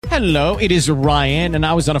Hello, it is Ryan, and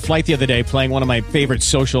I was on a flight the other day playing one of my favorite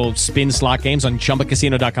social spin slot games on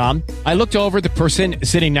ChumbaCasino.com. I looked over at the person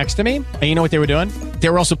sitting next to me, and you know what they were doing? They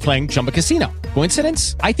were also playing Chumba Casino.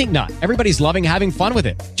 Coincidence? I think not. Everybody's loving having fun with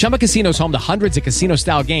it. Chumba Casino is home to hundreds of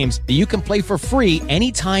casino-style games that you can play for free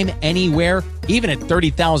anytime, anywhere, even at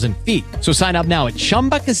 30,000 feet. So sign up now at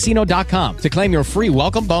ChumbaCasino.com to claim your free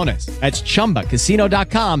welcome bonus. That's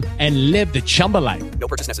ChumbaCasino.com and live the Chumba life. No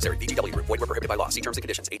purchase necessary. VGW. Void where prohibited by law. See terms and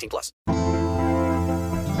conditions. 18+.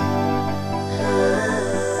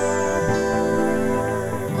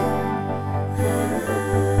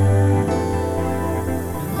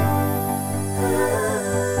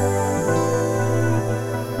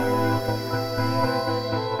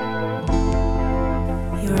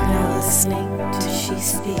 You're now listening to She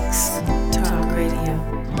Speaks Talk Radio,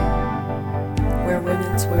 where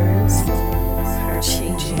women's words are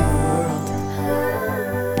changing the world.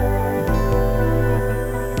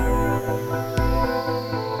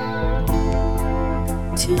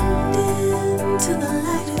 Tuned in to the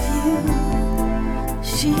light of you,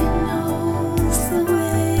 she knows the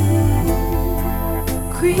way.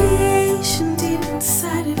 Creation deep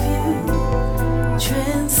inside of you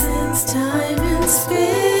transcends time and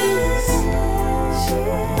space. She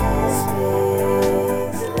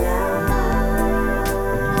speaks loud.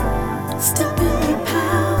 Step in your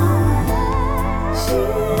power. She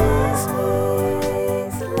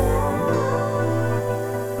speaks loud.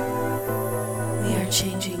 We are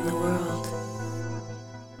changing the world.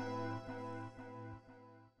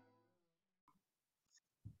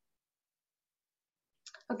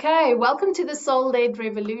 Okay, welcome to the Soul-Led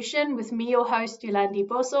Revolution with me, your host, Yolandi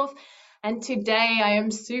Boshoff. And today I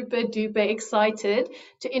am super duper excited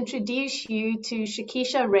to introduce you to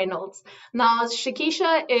Shakisha Reynolds. Now,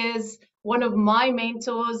 Shakisha is one of my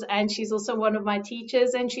mentors, and she's also one of my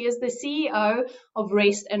teachers, and she is the CEO of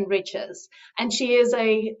Rest and Riches. And she is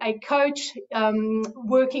a coach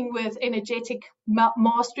working with energetic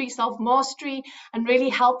mastery, self-mastery, and really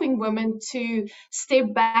helping women to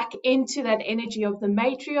step back into that energy of the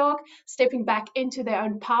matriarch, stepping back into their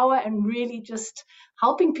own power, and really just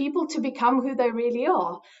helping people to become who they really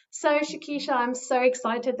are. So, Shakisha, I'm so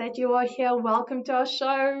excited that you are here. Welcome to our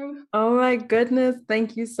show. Oh my goodness.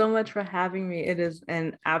 Thank you so much for having me. It is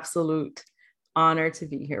an absolute honor to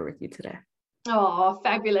be here with you today. Oh,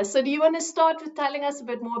 fabulous. So do you want to start with telling us a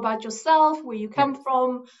bit more about yourself, where you come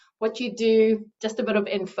from, what you do, just a bit of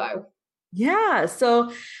info? Yeah.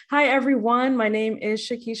 So hi, everyone. My name is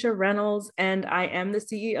Shakisha Reynolds, and I am the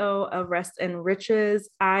CEO of Rest and Riches.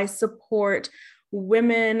 I support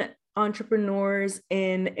women entrepreneurs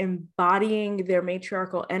in embodying their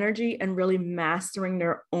matriarchal energy and really mastering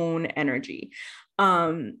their own energy.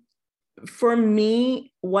 For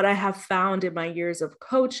me, what I have found in my years of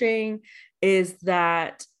coaching is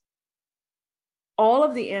that all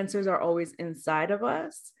of the answers are always inside of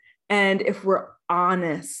us. And if we're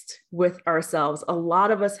honest with ourselves, a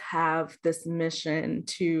lot of us have this mission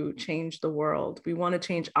to change the world. We want to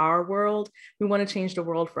change our world. We want to change the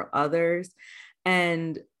world for others.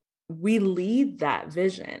 And we lead that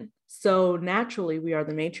vision. So naturally, we are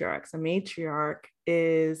the matriarchs. A matriarch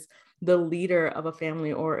is the leader of a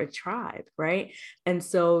family or a tribe, right? And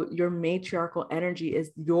so your matriarchal energy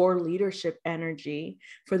is your leadership energy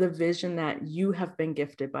for the vision that you have been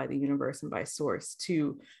gifted by the universe and by source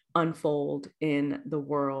to unfold in the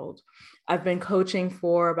world. I've been coaching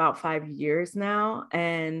for about 5 years now,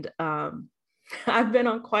 and I've been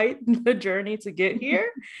on quite the journey to get here.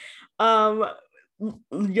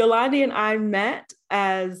 Yolandi and I met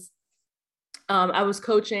as I was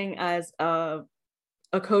coaching as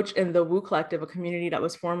a coach in the Woo Collective, a community that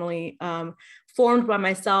was formerly formed by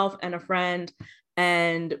myself and a friend.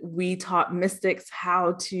 And we taught mystics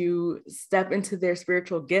how to step into their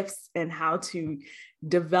spiritual gifts and how to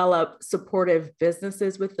develop supportive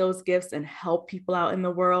businesses with those gifts and help people out in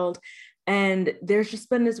the world. And there's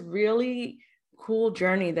just been this really cool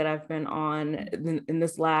journey that I've been on in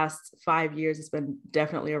this last 5 years. It's been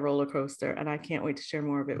definitely a roller coaster, and I can't wait to share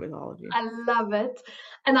more of it with all of you. I love it.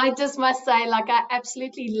 And I just must say, like, I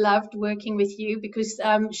absolutely loved working with you because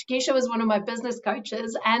Shakisha was one of my business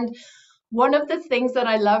coaches. And one of the things that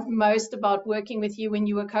I loved most about working with you when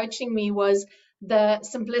you were coaching me was the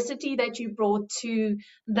simplicity that you brought to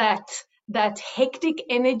that hectic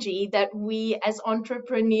energy that we as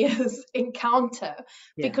entrepreneurs encounter,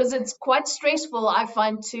 because it's quite stressful, I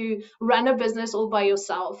find, to run a business all by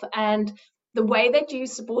yourself. And the way that you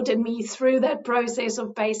supported me through that process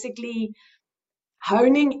of basically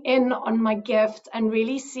honing in on my gift and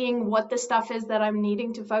really seeing what the stuff is that I'm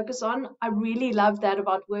needing to focus on. I really love that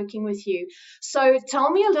about working with you. So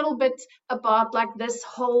tell me a little bit about like this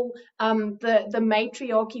whole the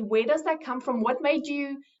matriarchy. Where does that come from? What made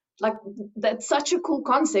you like that's such a cool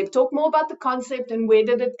concept? Talk more about the concept and where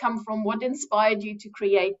did it come from? What inspired you to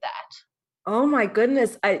create that? Oh my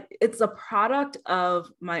goodness. It's a product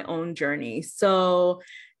of my own journey. So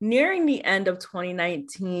nearing the end of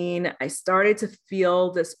 2019, I started to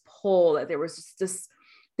feel this pull that there's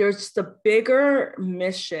just a bigger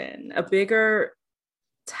mission, a bigger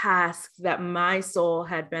task that my soul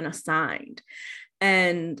had been assigned.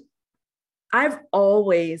 And I've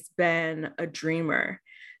always been a dreamer.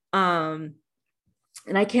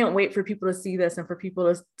 And I can't wait for people to see this and for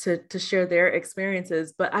people to share their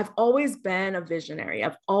experiences. But I've always been a visionary.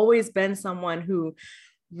 I've always been someone who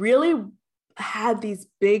really had these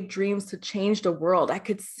big dreams to change the world. I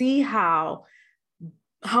could see how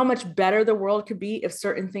much better the world could be if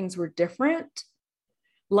certain things were different.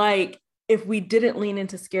 Like if we didn't lean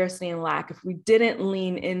into scarcity and lack, if we didn't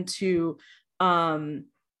lean into all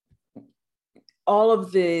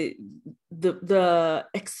of the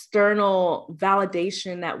external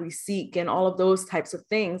validation that we seek and all of those types of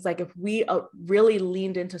things. Like if we really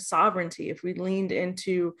leaned into sovereignty, if we leaned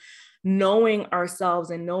into knowing ourselves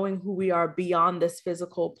and knowing who we are beyond this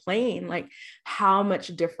physical plane, like how much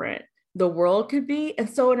different the world could be. And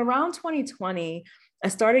so in around 2020, I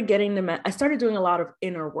started doing a lot of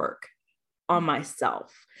inner work on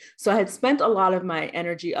myself. So I had spent a lot of my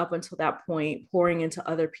energy up until that point pouring into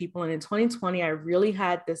other people. And in 2020, I really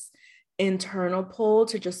had this internal pull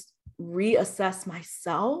to just reassess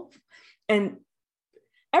myself. And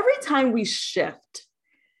every time we shift,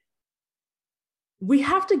 we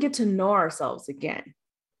have to get to know ourselves again.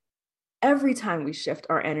 Every time we shift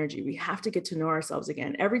our energy, we have to get to know ourselves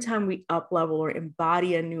again. Every time we up level or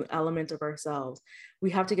embody a new element of ourselves,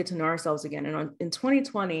 we have to get to know ourselves again. And in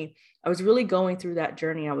 2020, I was really going through that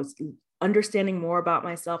journey. I was understanding more about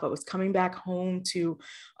myself. I was coming back home to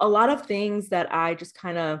a lot of things that I just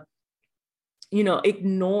kind of,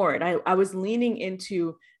 ignored. I was leaning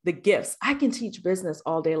into the gifts. I can teach business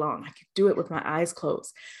all day long. I could do it with my eyes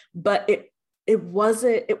closed, but it was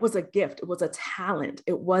a gift. It was a talent.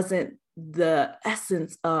 It wasn't the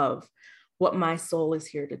essence of what my soul is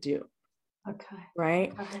here to do. Okay.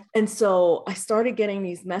 Right. Okay. And so I started getting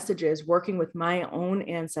these messages, working with my own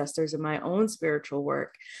ancestors and my own spiritual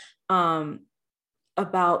work,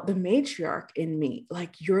 about the matriarch in me.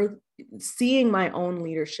 Like you're seeing my own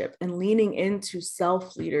leadership and leaning into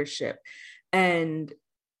self-leadership and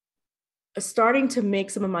starting to make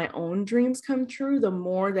some of my own dreams come true, the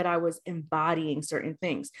more that I was embodying certain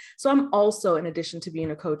things. So I'm also, in addition to being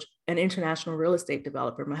a coach, an international real estate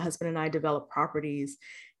developer. My husband and I develop properties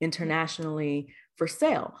internationally for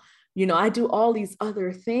sale. I do all these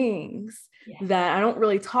other things that I don't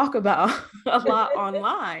really talk about a lot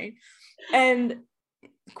online. And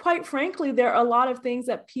quite frankly, there are a lot of things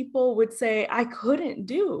that people would say I couldn't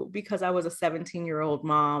do because I was a 17-year-old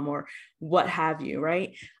mom or what have you,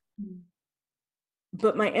 right? Mm-hmm.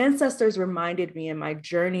 But my ancestors reminded me in my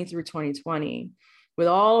journey through 2020, with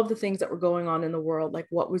all of the things that were going on in the world, like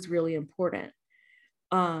what was really important.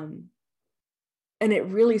 And it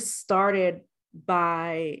really started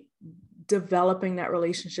by developing that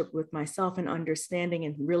relationship with myself and understanding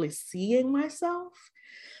and really seeing myself.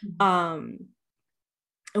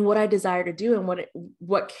 And what I desire to do, and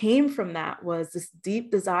what came from that was this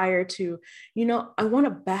deep desire to, I want to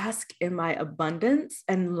bask in my abundance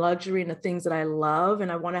and luxury and the things that I love. And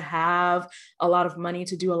I want to have a lot of money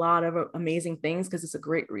to do a lot of amazing things because it's a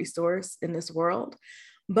great resource in this world.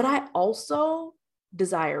 But I also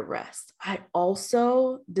desire rest. I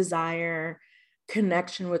also desire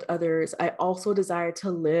connection with others. I also desire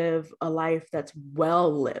to live a life that's well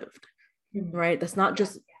lived, right? That's not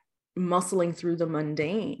just muscling through the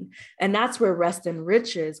mundane. And that's where rest and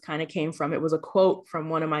riches kind of came from. It was a quote from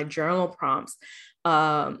one of my journal prompts.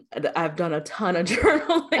 I've done a ton of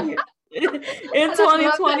journaling in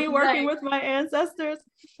 2020, working with my ancestors.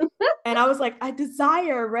 And I was like, I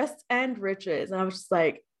desire rest and riches. And I was just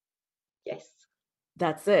like, yes,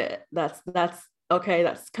 that's it. That's okay.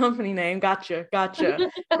 That's company name. Gotcha.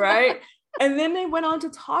 Right. And then they went on to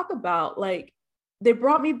talk about they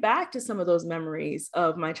brought me back to some of those memories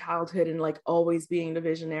of my childhood and always being the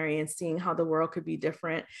visionary and seeing how the world could be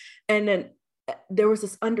different. And then there was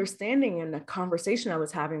this understanding in the conversation I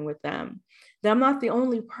was having with them that I'm not the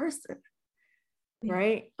only person,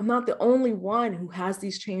 right? I'm not the only one who has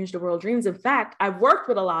these change the world dreams. In fact, I've worked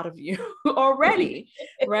with a lot of you already,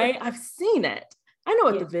 right? I've seen it. I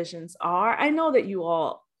know what the visions are. I know that you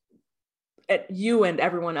all you and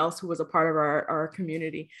everyone else who was a part of our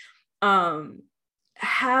community,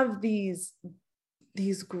 have these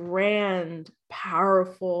grand,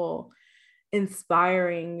 powerful,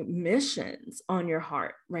 inspiring missions on your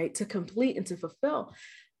heart, right? To complete and to fulfill.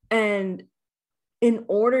 And in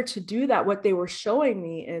order to do that, what they were showing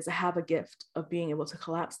me is I have a gift of being able to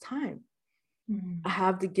collapse time. I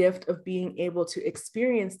have the gift of being able to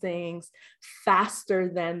experience things faster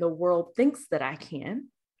than the world thinks that I can.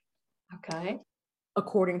 Okay.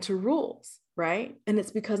 According to rules, right? And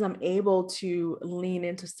it's because I'm able to lean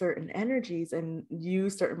into certain energies and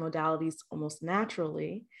use certain modalities almost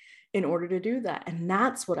naturally in order to do that. And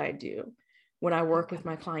that's what I do when I work with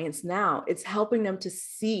my clients now. It's helping them to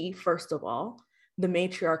see, first of all, the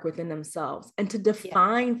matriarch within themselves and to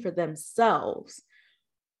define for themselves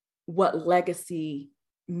what legacy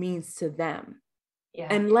means to them.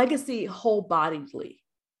 And legacy whole-bodedly.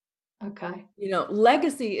 Okay.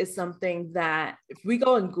 Legacy is something that if we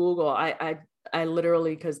go and Google, I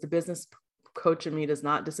literally, because the business coach in me does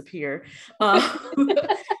not disappear.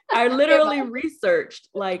 I literally researched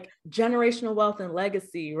like generational wealth and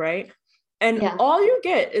legacy, right? And all you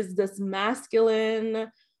get is this masculine,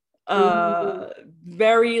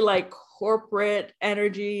 very like corporate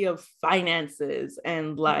energy of finances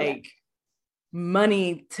and like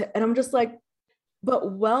money and I'm just like,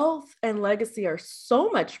 but wealth and legacy are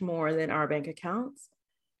so much more than our bank accounts.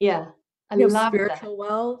 Yeah. You have spiritual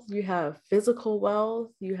wealth, you have physical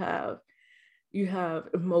wealth, you have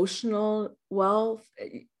emotional wealth.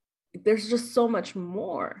 There's just so much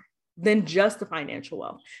more than just the financial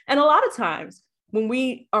wealth. And a lot of times when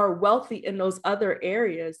we are wealthy in those other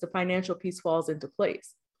areas, the financial piece falls into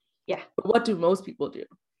place. Yeah. But what do most people do?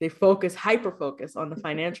 They hyper focus on the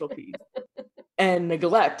financial piece and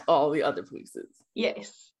neglect all the other pieces.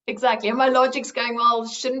 Yes, exactly. And my logic's going, well,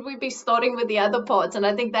 shouldn't we be starting with the other parts? And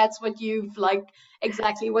I think that's what you've like,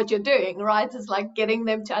 exactly what you're doing, right? It's like getting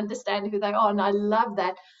them to understand who they are. And I love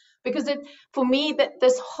that because for me, that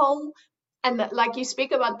this whole, and like you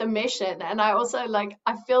speak about the mission, and I also like,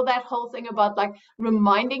 I feel that whole thing about like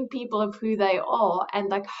reminding people of who they are and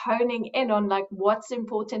like honing in on like what's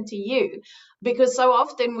important to you, because so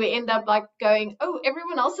often we end up like going, oh,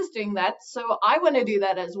 everyone else is doing that, so I want to do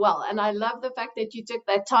that as well. And I love the fact that you took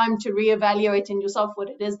that time to reevaluate in yourself what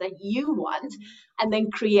it is that you want and then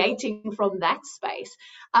creating from that space.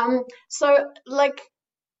 So like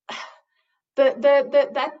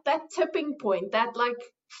that tipping point, that like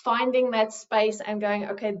finding that space and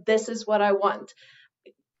going, okay, this is what I want.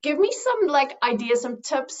 Give me some like ideas, some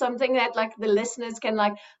tips, something that like the listeners can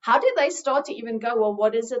like, how do they start to even go, well,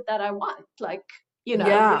 what is it that I want? Like,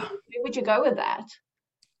 where would you go with that?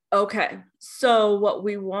 Okay. So what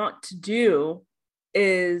we want to do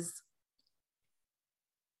is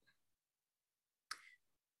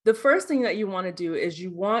the first thing that you want to do is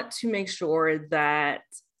you want to make sure that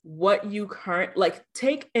what you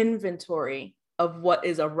take inventory of what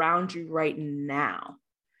is around you right now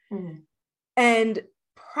and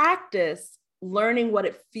practice learning what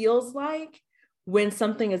it feels like when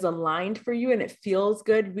something is aligned for you and it feels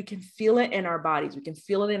good. We can feel it in our bodies. We can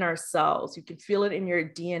feel it in our cells. You can feel it in your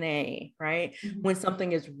DNA, right? When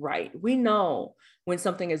something is right. We know when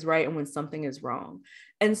something is right and when something is wrong.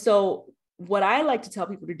 And so what I like to tell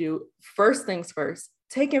people to do, first things first,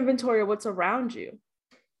 take inventory of what's around you,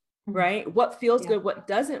 right? What feels good, what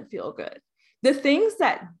doesn't feel good. The things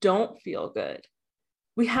that don't feel good,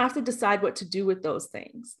 we have to decide what to do with those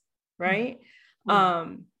things, right?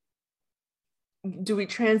 Do we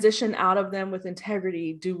transition out of them with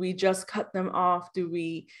integrity? Do we just cut them off? Do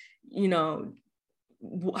we,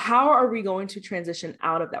 how are we going to transition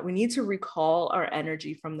out of that? We need to recall our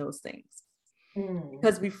energy from those things.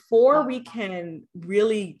 Because before we can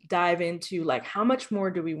really dive into like, how much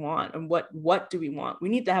more do we want and what do we want? We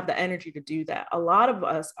need to have the energy to do that. A lot of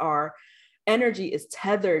us, our energy is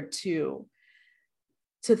tethered to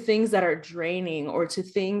things that are draining or to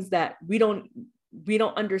things that we don't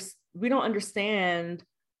understand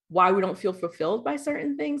why we don't feel fulfilled by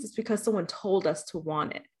certain things. It's because someone told us to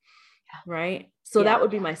want it. Right. So that would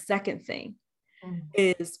be my second thing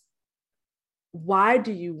is, why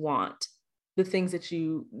do you want the things that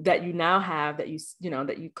you now have, that you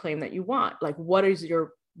claim that you want? Like, what is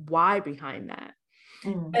your why behind that?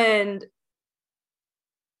 And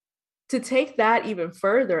to take that even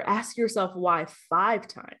further, ask yourself why 5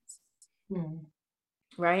 times.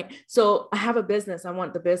 Right? So I have a business. I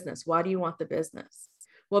want the business. Why do you want the business?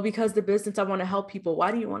 Well, because the business, I want to help people.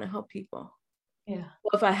 Why do you want to help people? Well,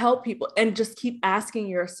 if I help people, and just keep asking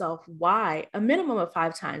yourself why, a minimum of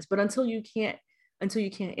 5 times, but until you can't until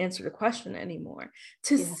you can't answer the question anymore,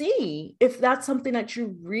 to see if that's something that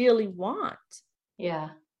you really want. Yeah.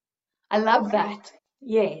 I love that.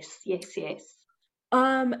 Yes, yes, yes.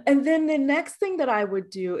 And then the next thing that I would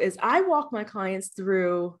do is I walk my clients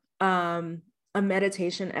through a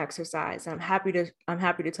meditation exercise. I'm happy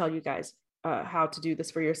to tell you guys how to do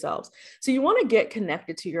this for yourselves. So you want to get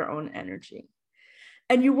connected to your own energy.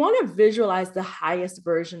 And you want to visualize the highest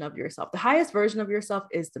version of yourself. The highest version of yourself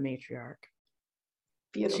is the matriarch.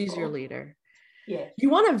 Beautiful. She's your leader. Yes. You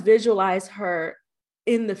want to visualize her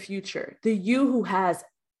in the future, the you who has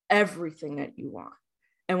everything that you want.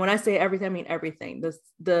 And when I say everything, I mean everything.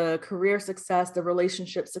 The career success, the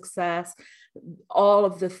relationship success, all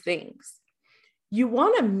of the things. You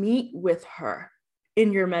want to meet with her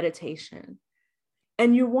in your meditation.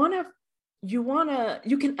 And you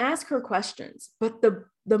can ask her questions, but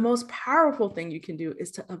the most powerful thing you can do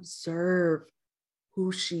is to observe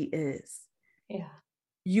who she is. Yeah.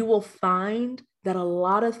 You will find that a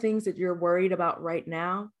lot of things that you're worried about right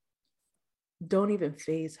now don't even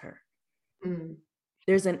faze her. Mm.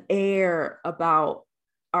 There's an air about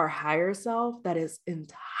our higher self that is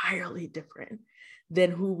entirely different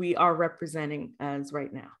than who we are representing as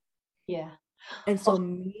right now. Yeah. And so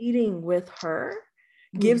meeting with her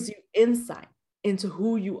gives you insight into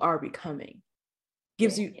who you are becoming,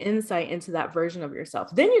 gives you insight into that version of yourself.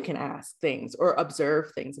 Then you can ask things or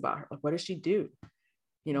observe things about her. Like, what does she do?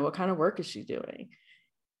 You know, what kind of work is she doing?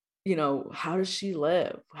 You know, how does she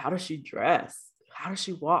live? How does she dress? How does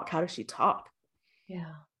she walk? How does she talk?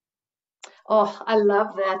 Yeah. Oh, I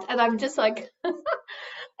love that. And I'm just like,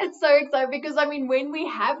 it's so exciting because I mean, when we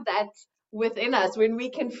have that within us, when we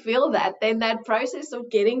can feel that, then that process of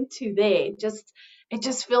getting to there it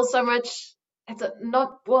just feels so much, it's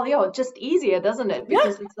not, well, yeah, just easier, doesn't it?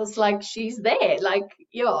 Because it's just like she's there, like,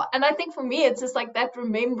 yeah. And I think for me, it's just like that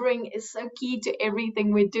remembering is so key to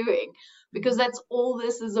everything we're doing because that's all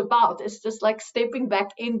this is about. It's just like stepping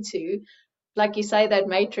back into, like you say, that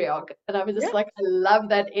matriarch. And I'm just like, I love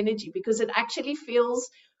that energy because it actually feels,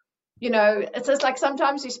 you know, it's just like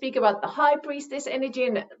sometimes we speak about the high priestess energy,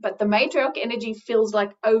 but the matriarch energy feels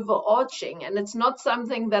like overarching, and it's not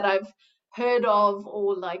something that I've heard of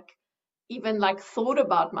or like even like thought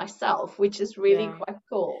about myself, which is really quite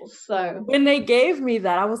cool. So when they gave me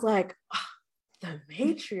that, I was like, oh, the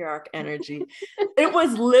matriarch energy. It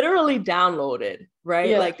was literally downloaded,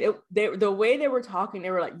 right? Like the way they were talking,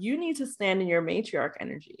 they were like, you need to stand in your matriarch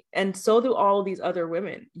energy. And so do all of these other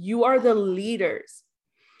women. You are the leaders.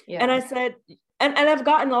 And I said, and I've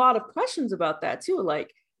gotten a lot of questions about that too.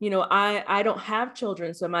 Like, you know, I don't have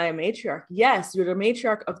children, so am I a matriarch? Yes, you're the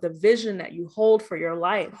matriarch of the vision that you hold for your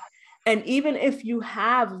life. And even if you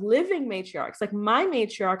have living matriarchs, like my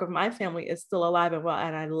matriarch of my family is still alive and well,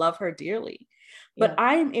 and I love her dearly, but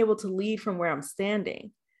I am able to lead from where I'm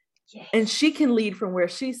standing. Yes. And she can lead from where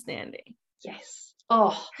she's standing. Yes.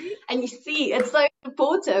 Oh, and you see, it's so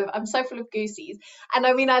supportive. I'm so full of goosies. And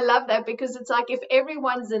I mean, I love that because it's like if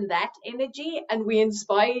everyone's in that energy and we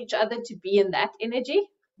inspire each other to be in that energy,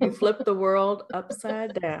 we flip the world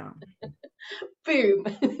upside down. Boom.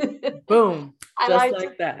 Boom. Just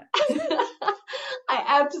like that. I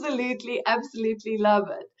absolutely love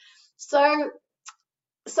it. So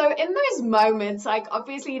in those moments, like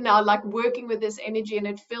obviously now like working with this energy and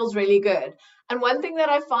it feels really good. And one thing that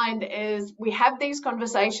I find is we have these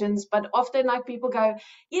conversations, but often like people go,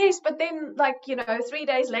 yes, but then like, you know, 3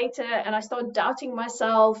 days later and I start doubting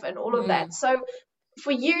myself and all of that. So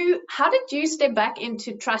for you, how did you step back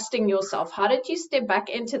into trusting yourself? How did you step back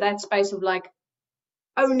into that space of like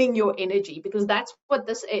owning your energy? Because that's what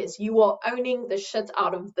this is. You are owning the shit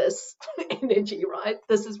out of this energy, right?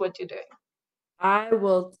 This is what you're doing. I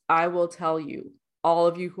will tell you, all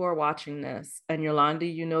of you who are watching this, and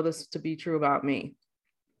Yolandi, you know this to be true about me.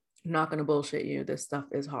 I'm not going to bullshit you. This stuff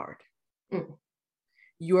is hard.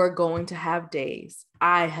 You are going to have days.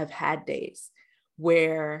 I have had days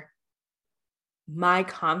where my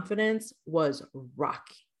confidence was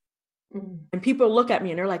rocky. And people look at me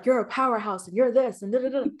and they're like, you're a powerhouse and you're this and da, da,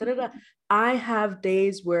 da, da, da, da. I have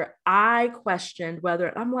days where I questioned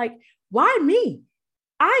whether, I'm like, why me?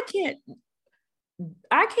 I can't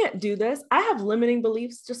do this. I have limiting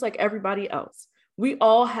beliefs just like everybody else. We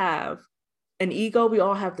all have an ego. We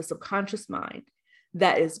all have the subconscious mind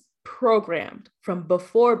that is programmed from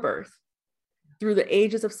before birth through the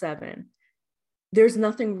ages of 7. There's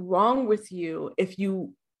nothing wrong with you if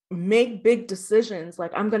you make big decisions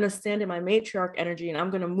like I'm going to stand in my matriarch energy and I'm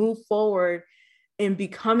going to move forward in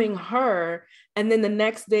becoming her. And then the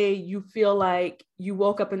next day you feel like you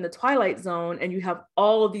woke up in the twilight zone and you have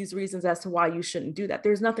all of these reasons as to why you shouldn't do that.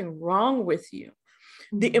 There's nothing wrong with you.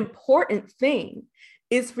 The important thing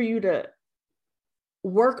is for you to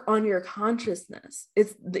work on your consciousness.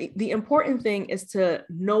 It's the important thing is to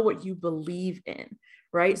know what you believe in,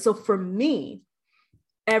 right? So for me,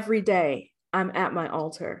 every day I'm at my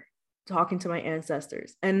altar talking to my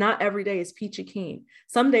ancestors, and not every day is peachy keen.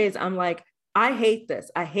 Some days I'm like, I hate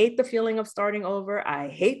this. I hate the feeling of starting over. I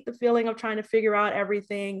hate the feeling of trying to figure out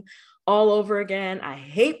everything all over again. I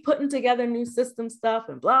hate putting together new system stuff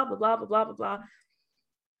and blah, blah, blah, blah, blah, blah, blah.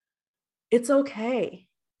 It's okay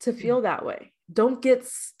to feel that way. Don't get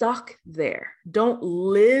stuck there. Don't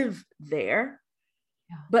live there,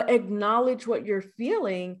 but acknowledge what you're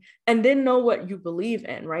feeling and then know what you believe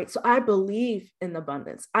in, right? So I believe in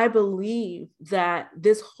abundance. I believe that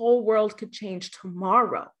this whole world could change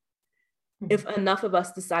tomorrow if enough of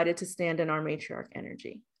us decided to stand in our matriarch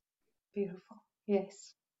energy. Beautiful.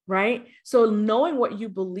 Yes. Right? So knowing what you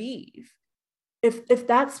believe, if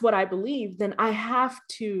that's what I believe, then I have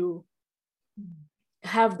to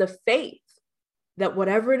have the faith that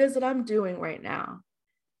whatever it is that I'm doing right now,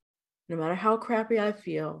 no matter how crappy I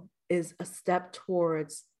feel, is a step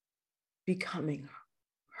towards becoming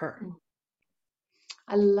her.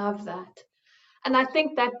 I love that. And I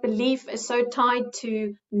think that belief is so tied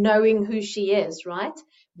to knowing who she is, right?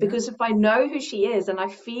 Because if I know who she is and I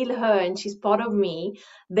feel her and she's part of me,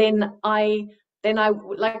 then I,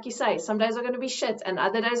 like you say, some days are going to be shit and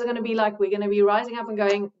other days are going to be like, we're going to be rising up and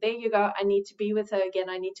going, there you go. I need to be with her again.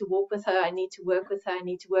 I need to walk with her. I need to work with her. I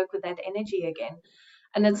need to work with that energy again.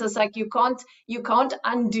 And it's just like you can't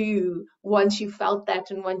undo once you felt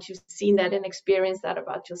that and once you've seen that and experienced that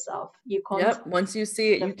about yourself. You can't. Yep. Once you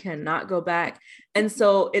see it, you cannot go back. And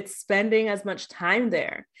so it's spending as much time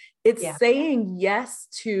there. It's saying yes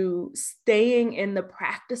to staying in the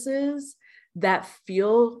practices that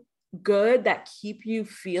feel good, that keep you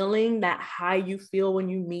feeling that high you feel when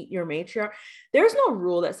you meet your matriarch. There's no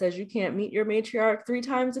rule that says you can't meet your matriarch 3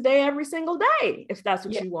 times a day, every single day, if that's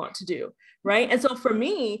what you want to do. Right. And so for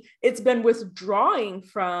me, it's been withdrawing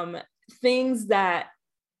from things that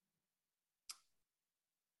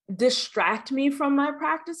distract me from my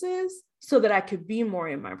practices so that I could be more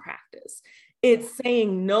in my practice. It's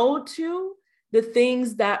saying no to the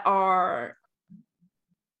things that are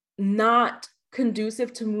not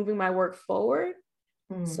conducive to moving my work forward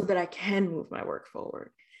so that I can move my work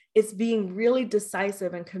forward. It's being really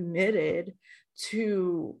decisive and committed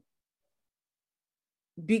to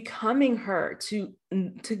becoming her, to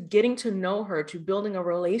getting to know her, to building a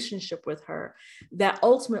relationship with her that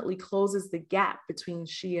ultimately closes the gap between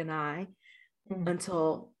she and I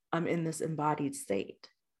until I'm in this embodied state.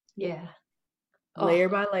 Yeah. Layer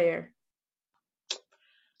by layer.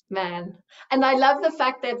 Man. And I love the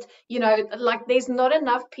fact that, like there's not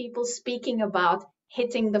enough people speaking about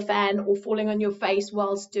hitting the fan or falling on your face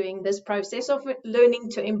whilst doing this process of learning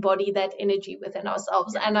to embody that energy within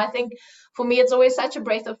ourselves. And I think for me, it's always such a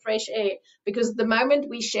breath of fresh air, because the moment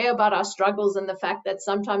we share about our struggles and the fact that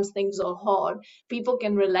sometimes things are hard, people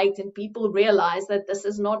can relate and people realize that this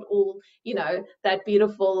is not all, that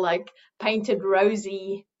beautiful, like painted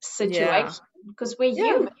rosy situation, because we're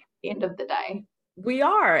human at the end of the day. We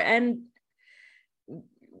are. And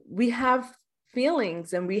we have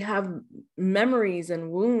feelings and we have memories and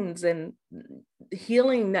wounds and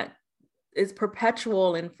healing that is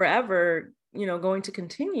perpetual and forever, going to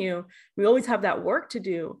continue. We always have that work to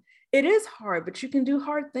do. It is hard, but you can do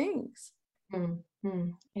hard things.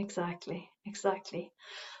 Exactly.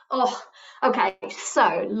 Oh, okay.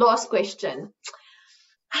 So last question.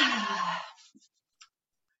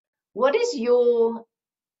 What is your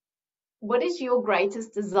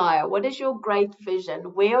greatest desire? What is your great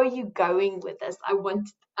vision? Where are you going with this? I want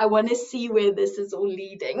to see where this is all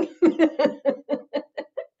leading.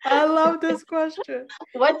 I love this question.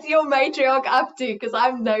 What's your matriarch up to? Because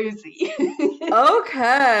I'm nosy.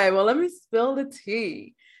 Okay, well, let me spill the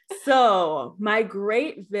tea. So my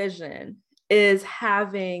great vision is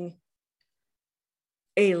having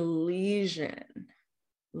a legion,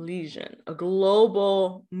 a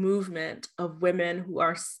global movement of women who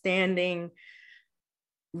are standing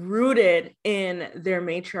rooted in their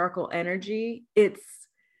matriarchal energy.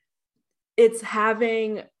 It's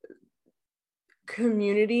having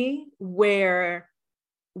community where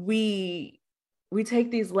we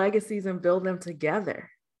take these legacies and build them together.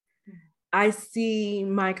 I see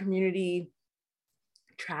my community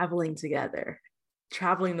traveling together,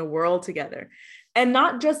 traveling the world together, and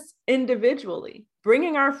not just individually,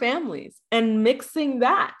 bringing our families and mixing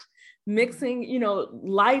life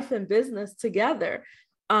and business together,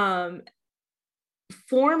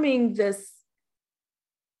 forming this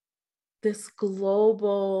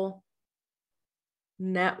global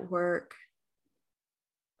network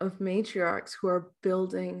of matriarchs who are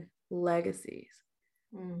building legacies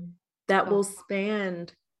that Oh. will span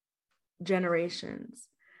generations.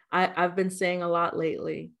 I've been saying a lot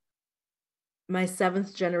lately, my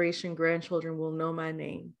 7th generation grandchildren will know my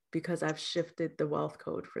name because I've shifted the wealth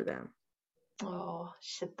code for them. Oh,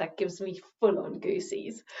 shit, that gives me full on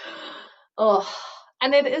goosies. Oh,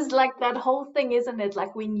 and it is like that whole thing, isn't it?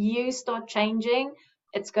 Like when you start changing,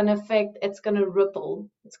 it's going to affect, it's going to ripple.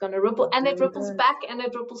 It's going to ripple, and it Really ripples does. back and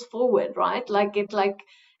it ripples forward, right? Like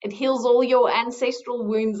it heals all your ancestral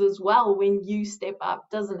wounds as well when you step up,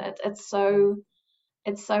 doesn't it? It's so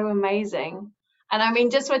amazing. And I mean,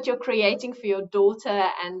 just what you're creating for your daughter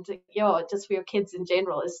and just for your kids in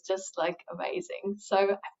general is just like amazing. So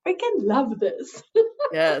I freaking love this.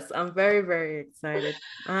 Yes, I'm very, very excited.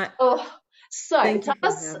 Oh, so Thank you tell for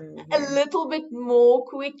us having me a here. little bit more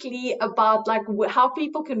quickly about like how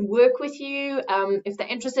people can work with you. If they're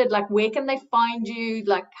interested, like where can they find you?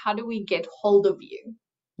 Like how do we get hold of you?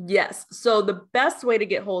 Yes. So the best way to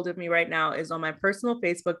get hold of me right now is on my personal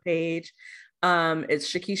Facebook page.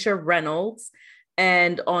 It's Shakisha Reynolds.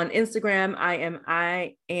 And on Instagram,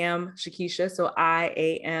 I am Shakisha. So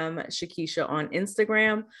I am Shakisha on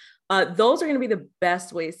Instagram. Those are going to be the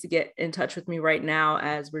best ways to get in touch with me right now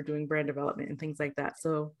as we're doing brand development and things like that.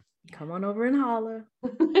 So come on over and holla.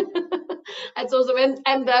 That's awesome.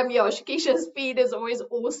 And Shakisha's feed is always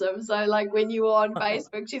awesome. So like when you are on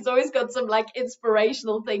Facebook, she's always got some like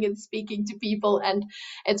inspirational thing in speaking to people, and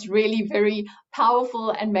it's really very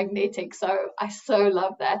powerful and magnetic. So I so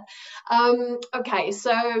love that. Okay,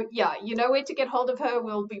 so yeah, you know where to get hold of her.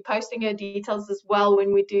 We'll be posting her details as well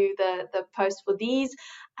when we do the post for these.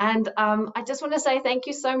 And I just want to say thank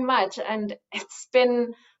you so much. And it's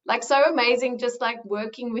been like so amazing just like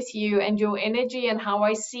working with you and your energy and how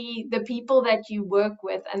I see the people that you work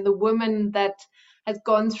with and the women that has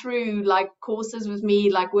gone through like courses with me,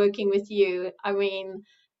 like working with you. I mean,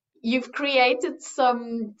 you've created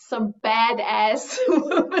some badass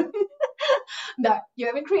women. No, you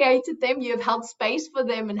haven't created them. You've held space for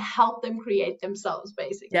them and helped them create themselves,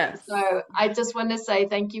 basically. Yes. So I just want to say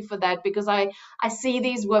thank you for that, because I see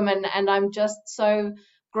these women and I'm just so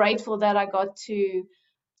grateful that I got to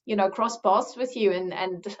cross paths with you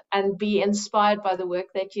and be inspired by the work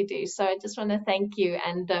that you do. So I just want to thank you,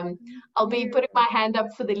 and I'll be putting my hand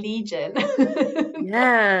up for the Legion.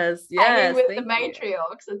 Yes, Hanging yes, with the thank you.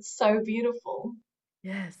 matriarchs. It's so beautiful.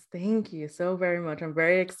 Yes, thank you so very much. I'm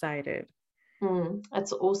very excited.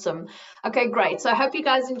 That's awesome. Okay, great. So I hope you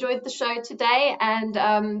guys enjoyed the show today, and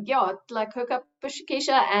like hook up with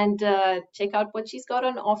Shakisha and check out what she's got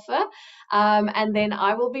on offer. And then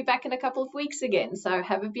I will be back in a couple of weeks again. So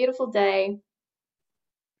have a beautiful day.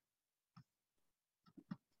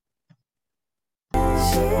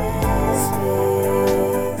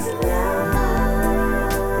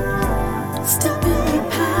 Step in your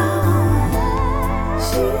power.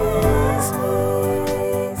 She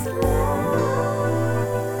speaks love.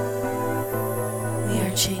 We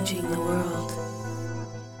are changing the world.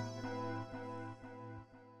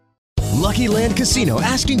 Lucky Land Casino,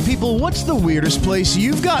 asking people, what's the weirdest place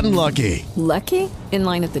you've gotten lucky? Lucky? In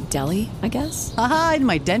line at the deli, I guess? Aha, in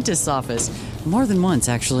my dentist's office. More than once,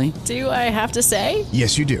 actually. Do I have to say?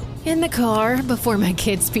 Yes, you do. In the car before my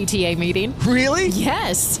kids' PTA meeting. Really?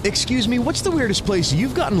 Yes. Excuse me, what's the weirdest place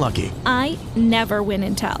you've gotten lucky? I never win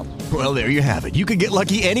and tell. Well, there you have it. You can get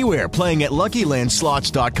lucky anywhere, playing at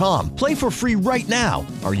LuckyLandSlots.com. Play for free right now.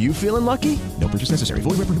 Are you feeling lucky? No purchase necessary.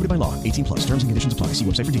 Void where prohibited by law. 18+. Terms and conditions apply. See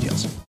website for details.